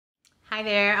Hi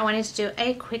there, I wanted to do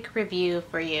a quick review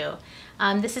for you.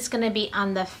 This is going to be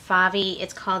on the FAVI,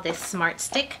 it's called a Smart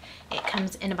Stick. It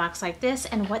comes in a box like this,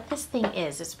 and what this thing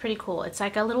is, it's pretty cool. It's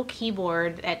like a little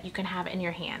keyboard that you can have in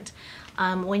your hand.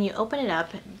 When you open it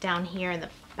up down here in the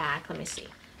back, let me see.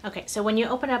 Okay, so when you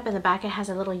open it up in the back, it has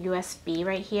a little USB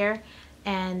right here,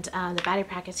 and the battery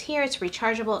pack is here. It's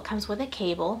rechargeable. It comes with a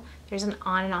cable. There's an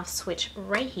on and off switch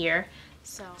right here.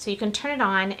 So you can turn it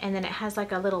on, and then it has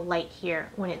like a little light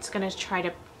here when it's going to try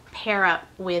to pair up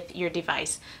with your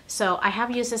device. So I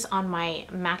have used this on my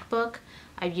MacBook.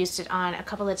 I've used it on a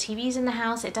couple of TVs in the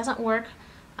house. It doesn't work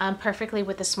perfectly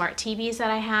with the smart TVs that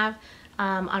I have.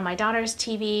 On my daughter's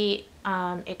TV,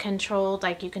 it controlled,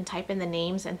 like, you can type in the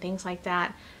names and things like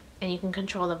that, and you can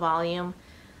control the volume.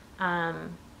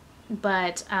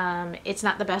 But it's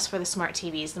not the best for the smart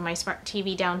TVs. My smart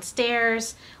TV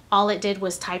downstairs, all it did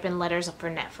was type in letters for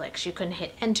Netflix. You couldn't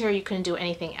hit enter, you couldn't do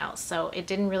anything else. So it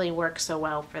didn't really work so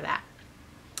well for that.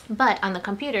 But on the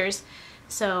computers,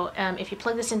 so if you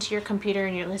plug this into your computer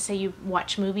and let's say you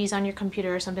watch movies on your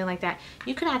computer or something like that,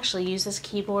 you can actually use this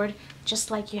keyboard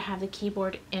just like you have the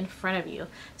keyboard in front of you.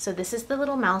 So this is the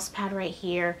little mouse pad right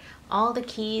here. All the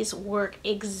keys work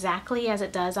exactly as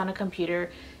it does on a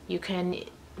computer.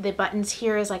 The buttons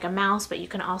here is like a mouse, but you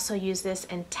can also use this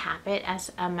and tap it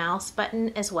as a mouse button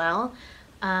as well.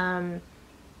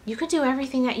 You could do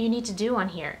everything that you need to do on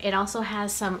here. It also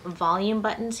has some volume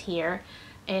buttons here.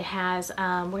 It has,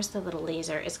 where's the little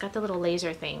laser? It's got the little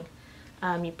laser thing.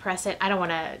 You press it. I don't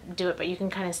want to do it, but you can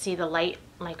kind of see the light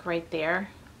like right there.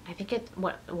 I think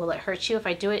will it hurt you if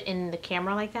I do it in the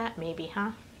camera like that? Maybe,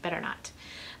 huh? Better not.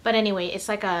 But anyway, it's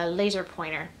like a laser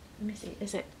pointer. Let me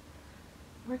see,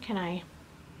 where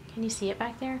can you see it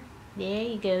back there? There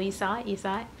you go, you saw it, you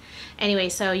saw it. Anyway,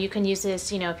 so you can use this,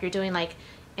 if you're doing like,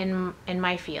 in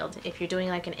my field, if you're doing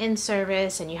like an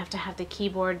in-service and you have to have the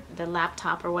keyboard, the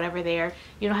laptop or whatever there,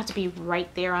 you don't have to be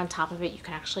right there on top of it. You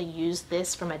can actually use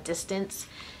this from a distance,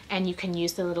 and you can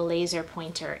use the little laser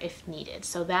pointer if needed.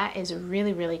 So that is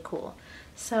really, really cool.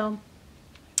 So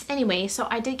anyway, so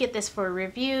I did get this for a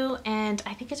review, and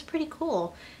I think it's pretty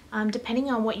cool. Depending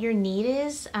on what your need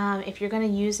is, if you're going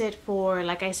to use it for,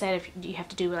 like I said, if you have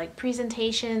to do like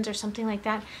presentations or something like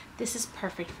that, this is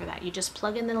perfect for that. You just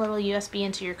plug in the little USB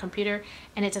into your computer,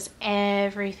 and it does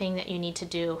everything that you need to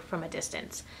do from a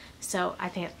distance. So I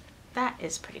think that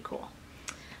is pretty cool.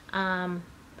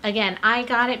 Again, I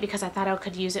got it because I thought I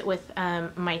could use it with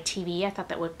my TV. I thought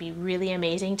that would be really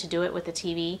amazing to do it with the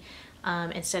TV.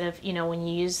 Instead of, when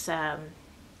you use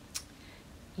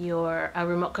your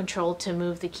remote control to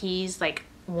move the keys like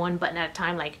one button at a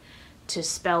time, like to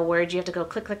spell words you have to go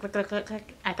click, click, click, click, click,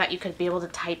 click. I thought you could be able to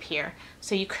type here.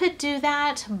 So you could do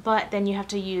that, but then you have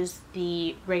to use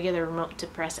the regular remote to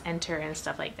press enter and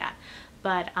stuff like that.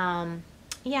 But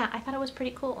yeah, I thought it was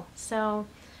pretty cool. So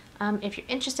if you're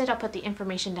interested, I'll put the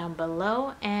information down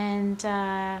below, and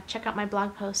check out my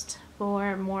blog post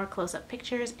for more close-up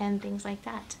pictures and things like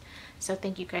that. So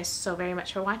thank you guys so very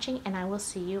much for watching, and I will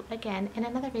see you again in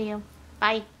another video.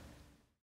 Bye!